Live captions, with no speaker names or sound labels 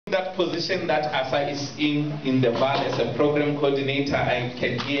That position that Asa is in the VAL as a program coordinator, I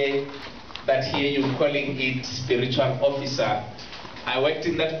can hear that here you're calling it spiritual officer. I worked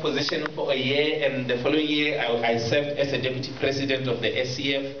in that position for a year, and the following year I served as a deputy president of the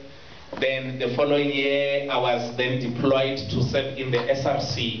SCF. Then the following year I was then deployed to serve in the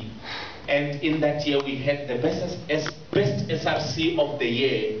SRC. And in that year we had the best SRC of the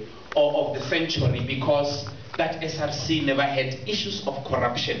year or of the century, because that SRC never had issues of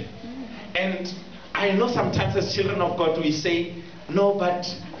corruption. And I know sometimes as children of God we say, no, but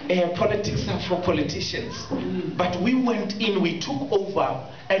politics are for politicians. But we went in, we took over,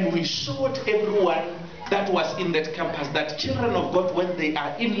 and we showed everyone that was in that campus that children of God, when they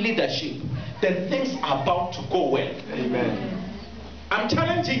are in leadership, then things are bound to go well. Amen. I'm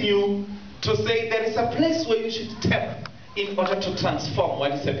challenging you to say there is a place where you should tap in order to transform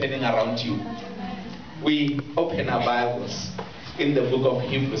what is happening around you. We open our Bibles in the book of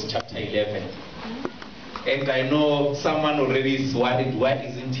Hebrews chapter 11. And I know someone already is worried, why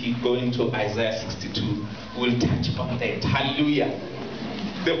isn't he going to Isaiah 62? We'll touch on that. Hallelujah.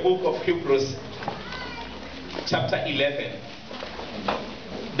 The book of Hebrews chapter 11.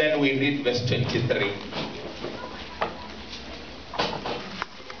 Then we read verse 23.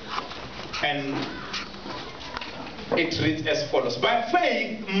 And it reads as follows. By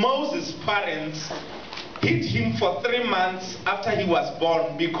faith, Moses' parents hid him for 3 months after he was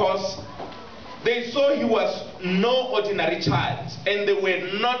born, because they saw he was no ordinary child, and they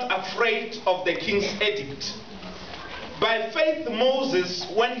were not afraid of the king's edict. By faith, Moses,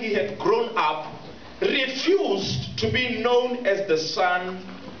 when he had grown up, refused to be known as the son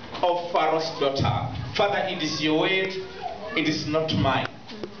of Pharaoh's daughter. Father, it is your word, it is not mine.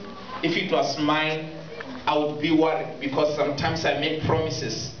 If it was mine, I would be worried, because sometimes I make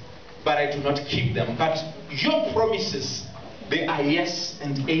promises, but I do not keep them. But your promises, they are yes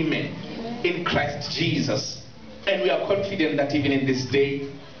and amen in Christ Jesus. And we are confident that even in this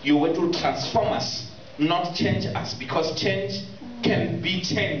day, your word will transform us, not change us, because change can be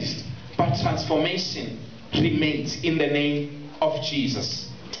changed, but transformation remains in the name of Jesus.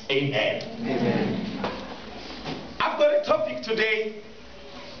 Amen. Amen. I've got a topic today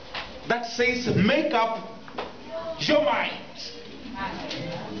that says, make up your mind.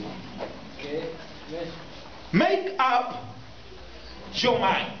 Make up your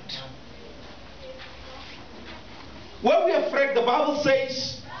mind. When we are afraid, the Bible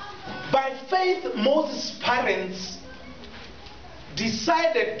says, by faith Moses' parents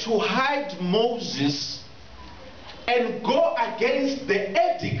decided to hide Moses and go against the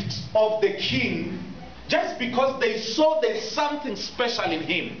edict of the king, just because they saw there's something special in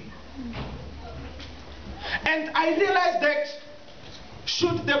him. And I realized that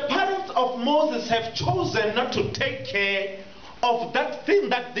should the parents of Moses have chosen not to take care of that thing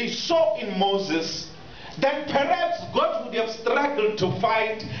that they saw in Moses, then perhaps God would have struggled to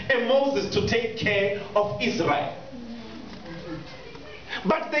find a Moses to take care of Israel.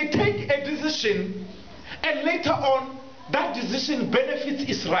 But they take a decision, and later on that decision benefits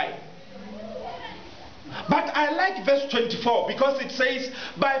Israel. But I like verse 24, because it says,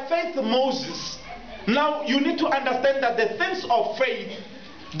 by faith Moses. Now you need to understand that the things of faith,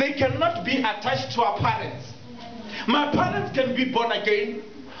 they cannot be attached to our parents. My parents can be born again.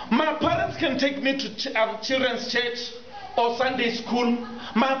 My parents can take me to children's church or Sunday school.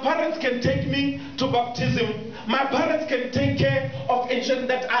 My parents can take me to baptism. My parents can take care of ensuring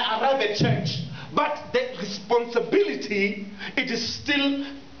that I arrive at church. But the responsibility, it is still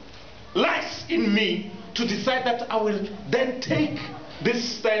lies in me to decide that I will then take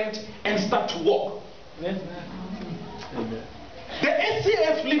this stand and start to walk. Yes. The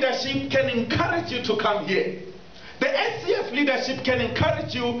SCF leadership can encourage you to come here. The SCF leadership can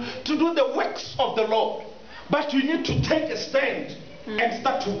encourage you to do the works of the Lord. But you need to take a stand and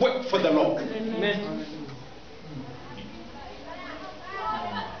start to work for the Lord. Amen.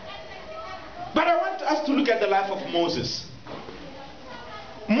 But I want us to look at the life of Moses.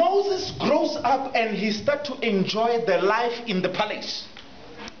 Moses grows up and he starts to enjoy the life in the palace.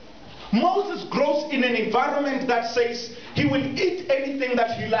 Moses grows in an environment that says he will eat anything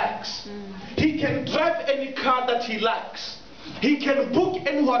that he likes. He can drive any car that he likes. He can book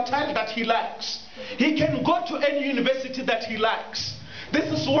any hotel that he likes. He can go to any university that he likes. This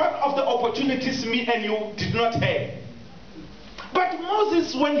is one of the opportunities me and you did not have. But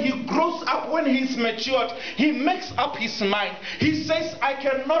Moses, when he grows up, when he's matured, he makes up his mind. He says, I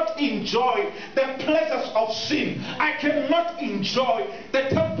cannot enjoy the pleasures of sin. I cannot enjoy the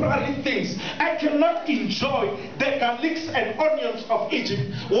temporary things. I cannot enjoy the garlics and onions of Egypt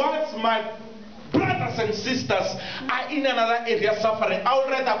whilst my brothers and sisters are in another area suffering, I would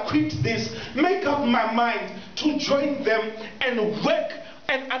rather quit this, make up my mind to join them and work,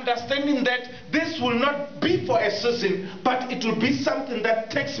 and understanding that this will not be for a season, but it will be something that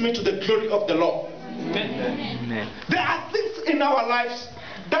takes me to the glory of the Lord. Amen. There are things in our lives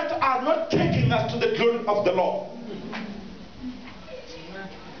that are not taking us to the glory of the Lord.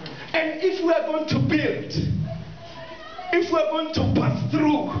 And if we are going to build, if we are going to pass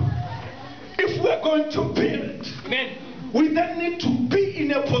through, if we are going to build, we then need to be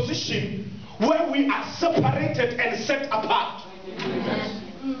in a position where we are separated and set apart.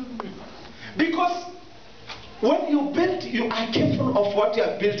 Because when you build, you are careful of what you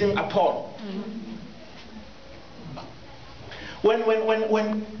are building upon. When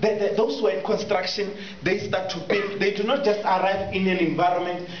those who are in construction, they start to build, they do not just arrive in an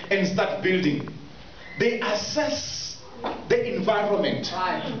environment and start building. They assess the environment.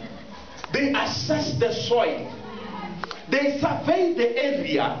 They assess the soil. They survey the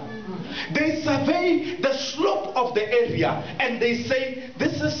area. They survey the slope of the area, and they say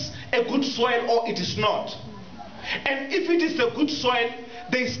this is a good soil or it is not. And if it is a good soil,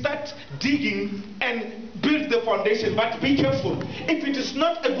 they start digging and build the foundation. But be careful, if it is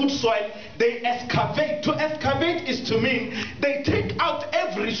not a good soil, they excavate. To excavate is to mean they take out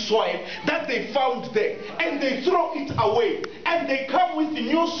every soil that they found there and they throw it away, and they come with the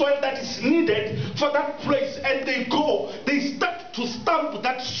new soil that is needed for that place, and they go, they start to stamp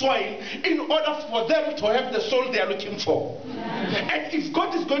that soil in order for them to have the soil they are looking for. And if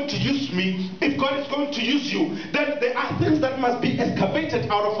God is going to use me, if God is going to use you, then there are things that must be excavated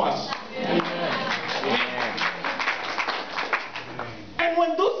out of us. And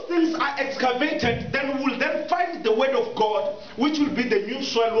when those things are excavated, then we will then find the word of God, which will be the new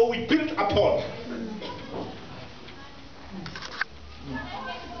soil where we build upon.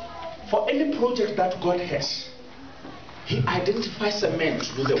 For any project that God has, He identifies a man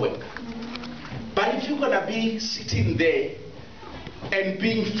to do the work. But if you're going to be sitting there and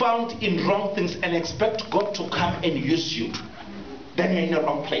being found in wrong things and expect God to come and use you, then you're in the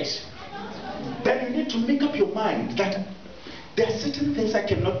wrong place. Then you need to make up your mind that there are certain things I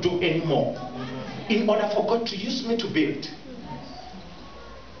cannot do anymore in order for God to use me to build.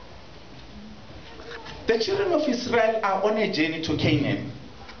 The children of Israel are on a journey to Canaan.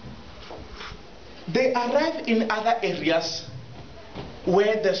 They arrive in other areas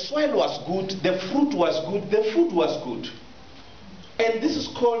where the soil was good, the fruit was good, the food was good. And this is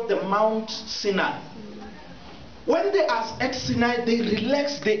called the Mount Sinai. When they are at Sinai, they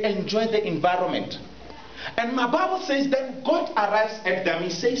relax, they enjoy the environment. And my Bible says that God arrives at them.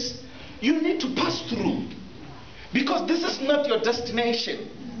 He says, you need to pass through, because this is not your destination.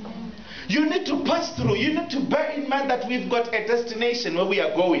 You need to pass through. You need to bear in mind that we've got a destination where we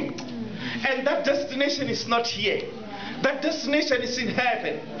are going. And that destination is not here. That destination is in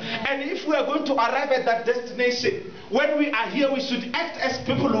heaven. And if we are going to arrive at that destination, when we are here, we should act as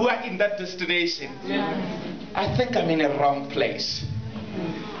people who are in that destination. I think I'm in a wrong place.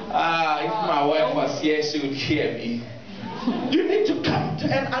 If my wife was here, she would hear me. You need to come to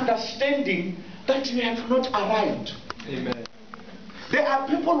an understanding that you have not arrived. Amen. There are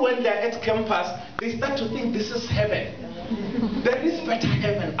people, when they are at campus, they start to think this is heaven. There is better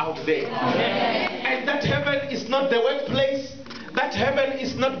heaven out there. And that heaven is not the workplace. That heaven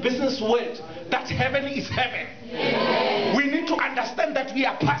is not business world. That heaven is heaven. We need to understand that we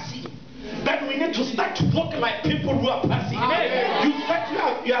are passing. That we need to start to walk like people who are passing.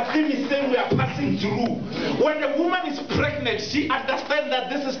 Your theme is saying we are passing through. When a woman is pregnant, she understands that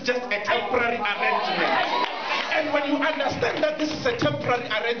this is just a temporary arrangement. And when you understand that this is a temporary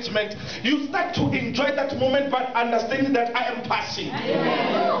arrangement, you start to enjoy that moment, but understanding that I am passing.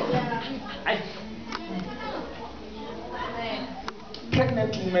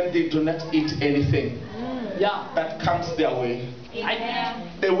 Pregnant women, they do not eat anything that comes their way.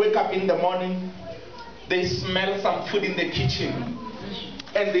 They wake up in the morning, they smell some food in the kitchen,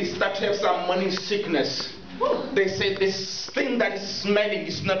 and they start to have some morning sickness. They say, this thing that is smelling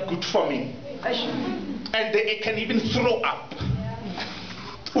is not good for me. And they can even throw up.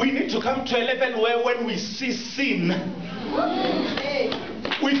 We need to come to a level where when we see sin,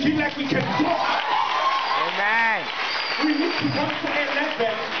 we feel like we can throw up. Amen. We need to come to a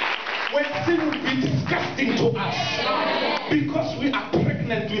level where sin will be disgusting to us, because we are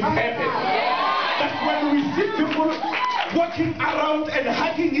pregnant with heaven. That when we see people walking around and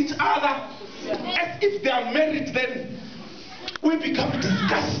hugging each other as if they are married, then we become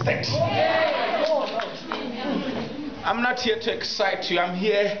disgusted. I'm not here to excite you. I'm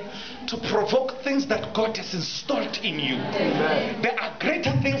here to provoke things that God has installed in you. Amen. There are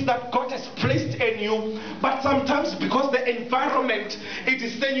greater things that God has placed in you, but sometimes because the environment, it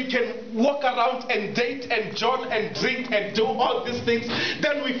is saying you can walk around and date and join and drink and do all these things,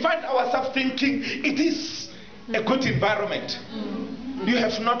 then we find ourselves thinking it is a good environment. You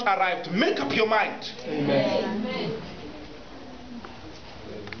have not arrived. Make up your mind. Amen.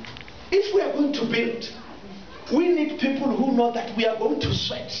 If we are going to build, we need people who know that we are going to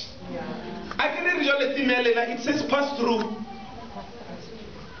sweat. It says pass through.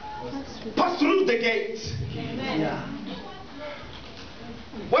 Pass through the gate. Yeah.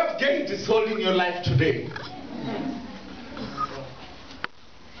 What gate is holding your life today?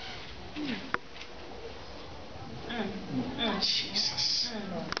 Jesus.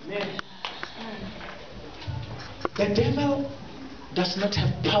 The devil does not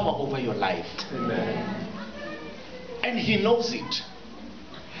have power over your life. Amen. And he knows it.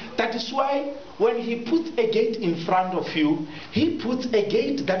 That is why when he puts a gate in front of you, he puts a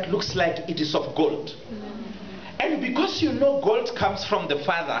gate that looks like it is of gold. And because you know gold comes from the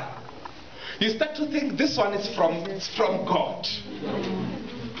Father, you start to think this one is from God.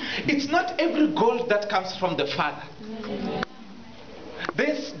 It's not every gold that comes from the Father.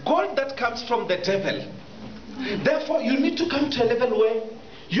 There's gold that comes from the devil. Therefore, you need to come to a level where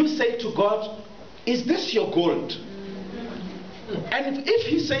you say to God, is this your gold? And if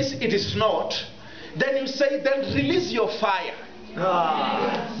he says it is not, then you say, then release your fire.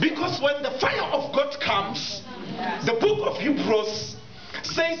 Because when the fire of God comes, the book of Hebrews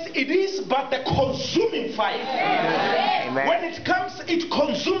says it is but the consuming fire. Amen. When it comes, it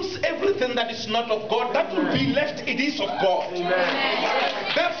consumes everything that is not of God. That will be left, it is of God.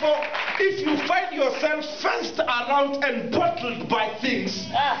 Amen. Therefore, if you find yourself fenced around and bottled by things,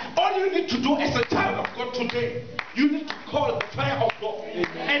 all you need to do as a child of God today, you need to call the fire of God. Amen.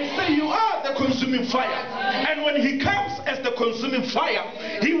 And say you are the consuming fire. And when he comes as the consuming fire,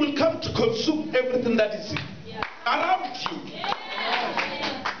 he will come to consume everything that is around you.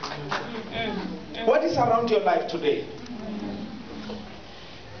 What is around your life today?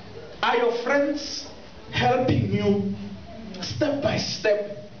 Are your friends helping you step by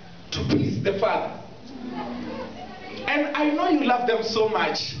step to please the Father? And I know you love them so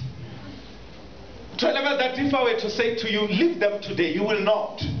much, to a level that if I were to say to you, leave them today, you will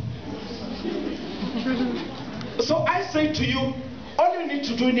not. So I say to you, all you need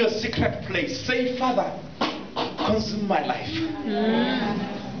to do in your secret place, say, Father, consume my life.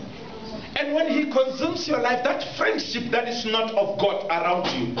 And when he consumes your life, that friendship that is not of God around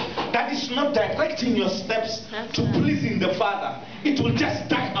you, that is not directing your steps to pleasing the Father, it will just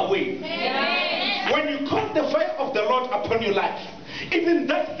die away. Amen. When you call the fire of the Lord upon your life, even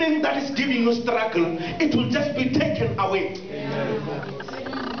that thing that is giving you struggle, it will just be taken away. Amen.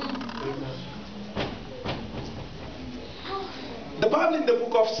 The Bible in the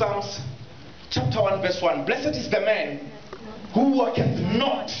book of Psalms, chapter 1, verse 1, blessed is the man who walketh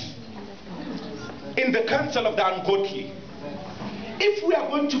not in the counsel of the ungodly. If we are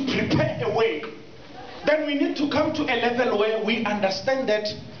going to prepare a way, then we need to come to a level where we understand that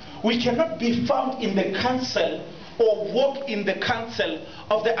we cannot be found in the counsel or walk in the counsel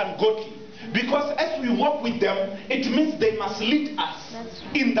of the ungodly. Because as we walk with them, it means they must lead us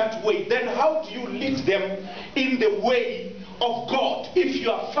in that way. Then how do you lead them in the way of God if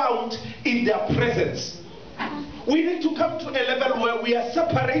you are found in their presence? We need to come to a level where we are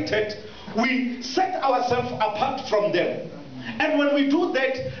separated. We set ourselves apart from them. And when we do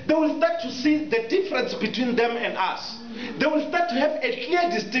that, they will start to see the difference between them and us. They will start to have a clear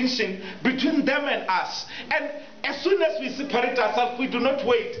distinction between them and us. And as soon as we separate ourselves, we do not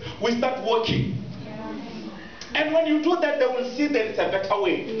wait, we start walking. And when you do that, they will see there is a better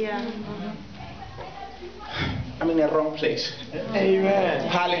way. I'm in a wrong place. Amen.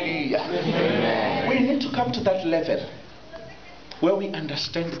 Hallelujah. Amen. We need to come to that level where we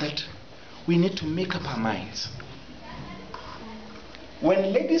understand that we need to make up our minds.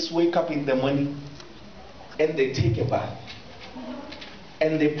 When ladies wake up in the morning and they take a bath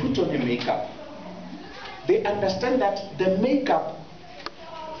and they put on a makeup, they understand that the makeup,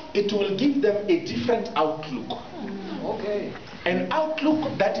 it will give them a different outlook. Okay. An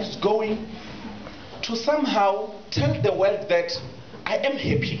outlook that is going to somehow tell the world that I am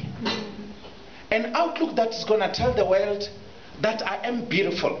happy. An outlook that is going to tell the world that I am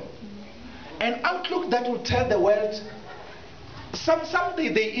beautiful. An outlook that will tell the world, someday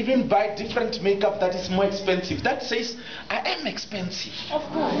they even buy different makeup that is more expensive. That says, I am expensive. Of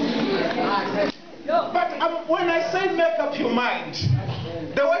course. But when I say make up your mind,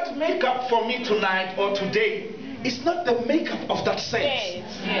 the word makeup for me tonight or today It's not the makeup of that sense.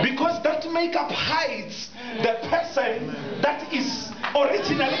 Because that makeup hides the person that is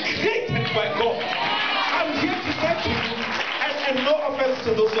originally created by God. I'm here to say to you, and no offense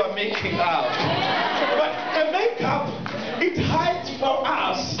to those who are making out, but the makeup, it hides for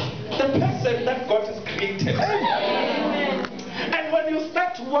us the person that God has created. And when you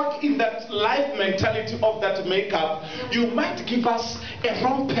start to work in that life mentality of that makeup, you might give us a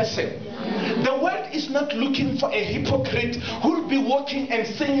wrong person. The world is not looking for a hypocrite who will be walking and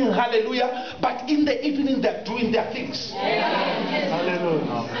singing hallelujah, but in the evening they're doing their things.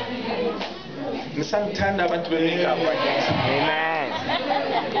 Hallelujah. Amen.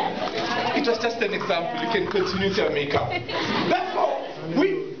 It was just an example. You can continue with your makeup. Therefore,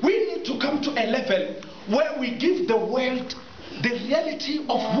 we need to come to a level where we give the world the reality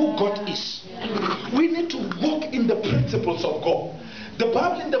of who God is. We need to walk in the principles of God. The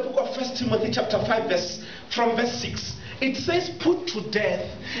Bible in the book of 1 Timothy chapter 5 from verse 6, it says, put to death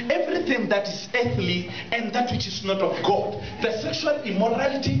everything that is earthly and that which is not of God. The sexual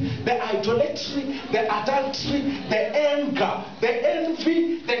immorality, the idolatry, the adultery, the anger, the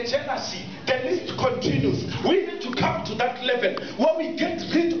envy, the jealousy. The list continues. We need to come to that level where we get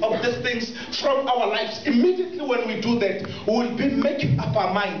rid of these things from our lives. Immediately when we do that, we will be making up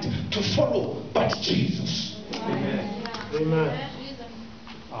our mind to follow but Jesus. Amen. Amen.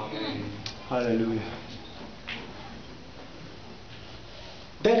 Amen. Hallelujah.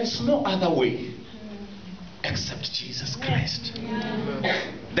 There is no other way except Jesus Christ.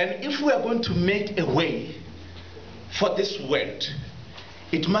 Then if we are going to make a way for this world,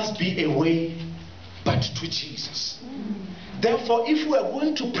 it must be a way but to Jesus. Therefore, if we are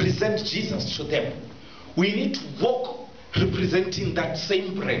going to present Jesus to them, we need to walk representing that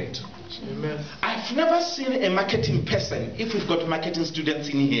same brand. Amen. I've never seen a marketing person, if we've got marketing students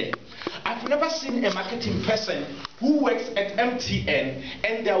in here, I've never seen a marketing person who works at MTN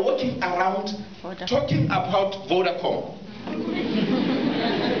and they're walking around talking about Vodacom.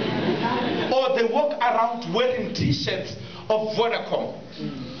 Or they walk around wearing t-shirts of Vodacom.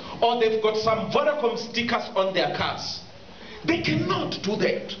 Or they've got some Vodacom stickers on their cars. They cannot do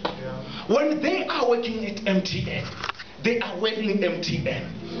that. When they are working at MTN, they are wearing MTN.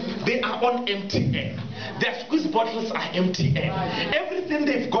 They are on MTN. Their squeeze bottles are MTN. Everything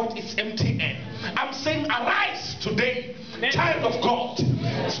they've got is MTN. I'm saying arise today, child of God.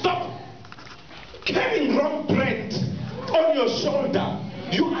 Stop carrying wrong brand on your shoulder.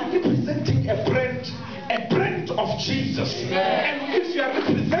 You are representing a brand of Jesus. And if you are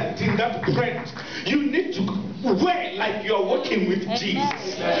representing that brand, you need to wear like you are working with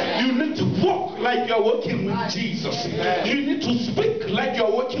Jesus. You need to walk like you are working with Jesus. You need to speak like you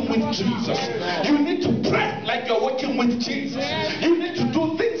are working with Jesus. You need to pray like you are working with Jesus. You need to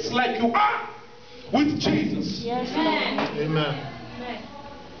do things like you are with Jesus. Amen.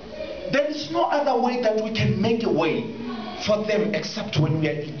 There is no other way that we can make a way for them except when we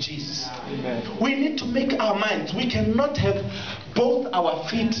are in Jesus. Amen. We need to make our minds. We cannot have both our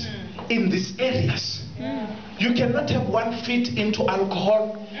feet in these areas. You cannot have one foot into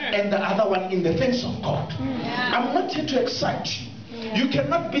alcohol and the other one in the things of God. I'm not here to excite you. You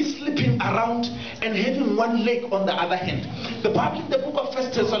cannot be sleeping around and having one leg on the other hand. The Bible in the book of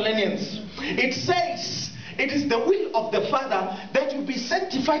 1 Thessalonians, it says, it is the will of the Father that you be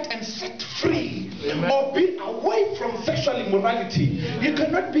sanctified and set free. Amen. Or be away from sexual immorality. You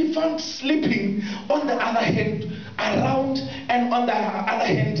cannot be found sleeping on the other hand around and on the other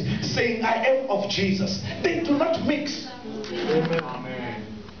hand saying I am of Jesus. They do not mix. Amen.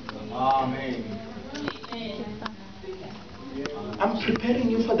 Amen. I'm preparing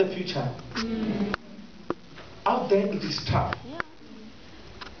you for the future. Out there it is tough.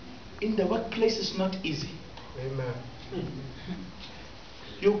 In the workplace it's not easy. Amen.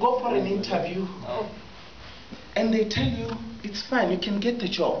 You go for an interview and they tell you it's fine, you can get the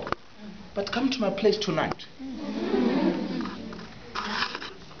job, but come to my place tonight.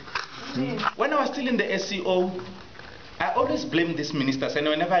 When I was still in the SEO, I always blame these ministers, and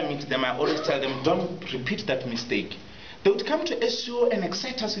whenever I meet them I always tell them don't repeat that mistake. They would come to SEO and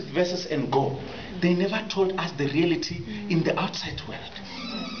excite us with verses and go. They never told us the reality in the outside world.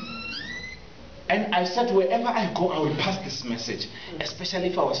 And I said wherever I go I will pass this message, especially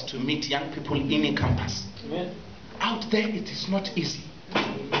if I was to meet young people in a campus. Out there it is not easy.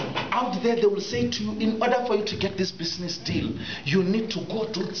 Out there they will say to you, in order for you to get this business deal, you need to go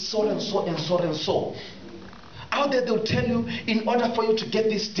do so and so and so and so. Out there they will tell you, in order for you to get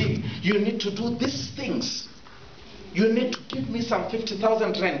this deal, you need to do these things. You need to give me some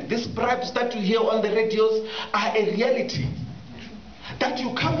 50,000 rand. These bribes that you hear on the radios are a reality. That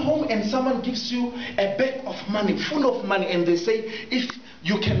you come home home and someone gives you a bag of money, full of money, and they say, if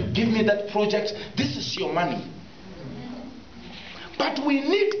you can give me that project, this is your money. But we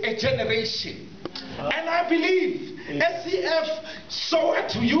need a generation. And I believe SCF sower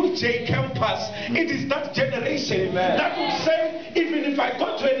to UJ campus, it is that generation that would say, even if I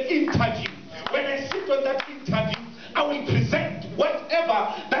go to an interview, when I sit on that interview, I will present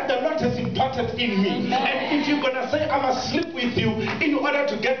whatever that the Lord has imparted in me. And if you're going to say, I must sleep with you in order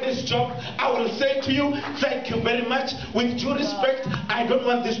to get this job, I will say to you, thank you very much. With due respect, I don't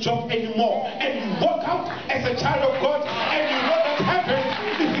want this job anymore. And you walk out as a child of God, and you know that heaven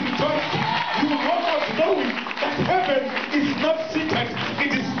is rejoicing. You walk out knowing that heaven is not seated,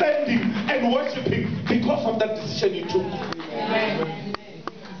 it is standing and worshiping because of that decision you took. Amen.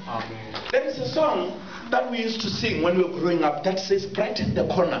 There is a song that we used to sing when we were growing up that says, brighten the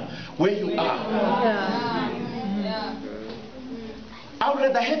corner where you are. I would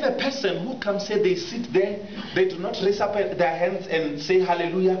rather have a person who comes say they sit there, they do not raise up their hands and say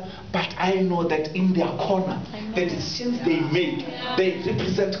hallelujah, but I know that in their corner, the decisions they make, they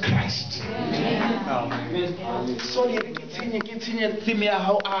represent Christ. So I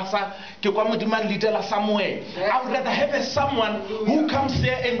would rather have someone who comes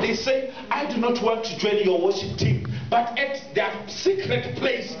there and they say, I do not want to join your worship team, but at their secret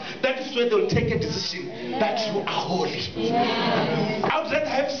place, that is where they'll take a decision that you are holy. I would rather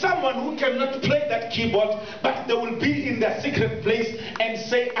have someone who cannot play that keyboard, but they will be in their secret place and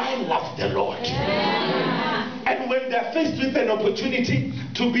say, I love the Lord. And when they are faced with an opportunity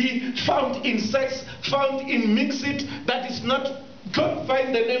to be found in sex, found in mixed, that is not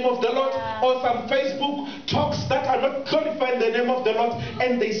glorifying the name of the Lord, or some Facebook talks that are not glorifying the name of the Lord,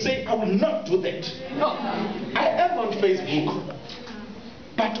 and they say, I will not do that. No, I am on Facebook,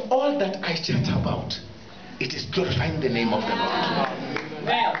 but all that I chat about, it is glorifying the name of the Lord.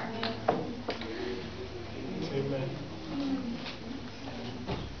 Amen.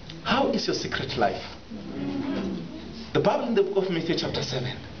 How is your secret life? The Bible in the book of Matthew chapter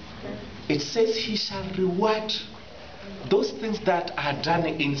 7, it says he shall reward those things that are done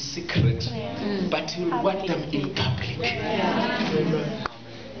in secret, but he will reward them in public. Amen.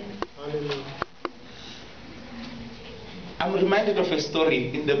 I'm reminded of a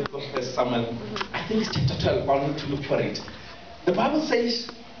story in the book of First Samuel. I think it's chapter 12. I'll need to look for it. The Bible says,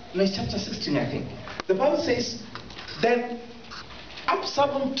 no, it's chapter 16, I think. The Bible says, then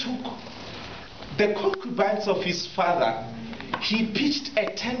Absalom took the concubines of his father. He pitched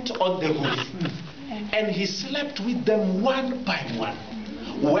a tent on the roof, and he slept with them one by one,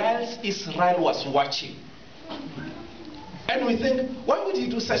 whilst Israel was watching. And we think, why would he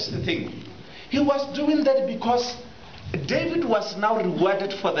do such a thing? He was doing that because David was now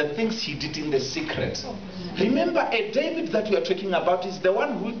rewarded for the things he did in the secret. Remember, a David that we are talking about is the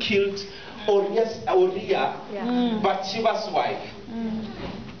one who killed Uriah, Bathsheba's wife.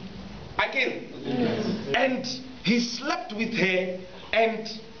 Again. And he slept with her, and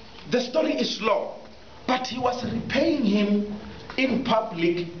the story is long. But he was repaying him in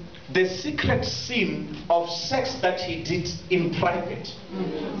public the secret sin of sex that he did in private.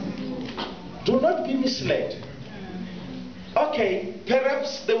 Do not be misled. Okay,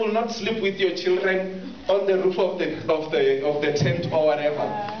 perhaps they will not sleep with your children on the roof of the tent or whatever.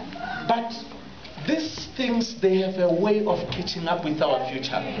 But these things, they have a way of catching up with our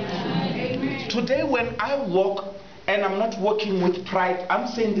future. Today when I walk, and I'm not walking with pride, I'm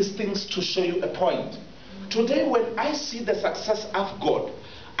saying these things to show you a point. Today when I see the success I've got,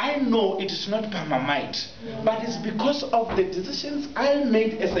 I know it is not by my might, but it's because of the decisions I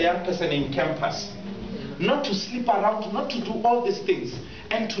made as a young person in campus. Not to sleep around, not to do all these things.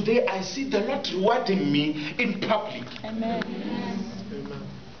 And today I see the Lord rewarding me in public. Amen.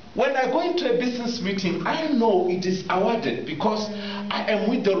 When I go into a business meeting, I know it is awarded because I am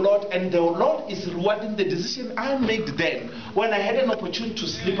with the Lord, and the Lord is rewarding the decision I made then when I had an opportunity to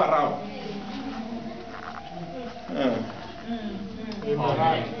sleep around. Amen.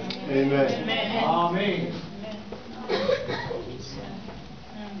 Amen. Amen.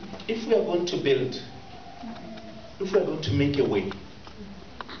 If we are going to build, if we are going to make a way,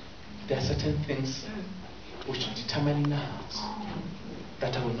 there are certain things we should determine in our hearts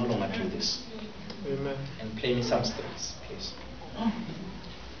that I will no longer do this. Amen. And play me some strings, please.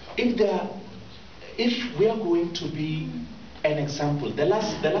 If we are going to be an example, the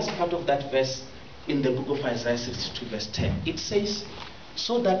last part of that verse in the book of Isaiah 62 verse 10, it says,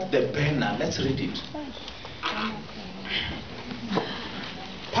 so that the banner, let's read it.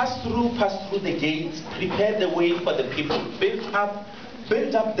 Pass through the gates, prepare the way for the people, build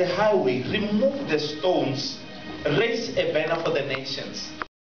up the highway, remove the stones, raise a banner for the nations.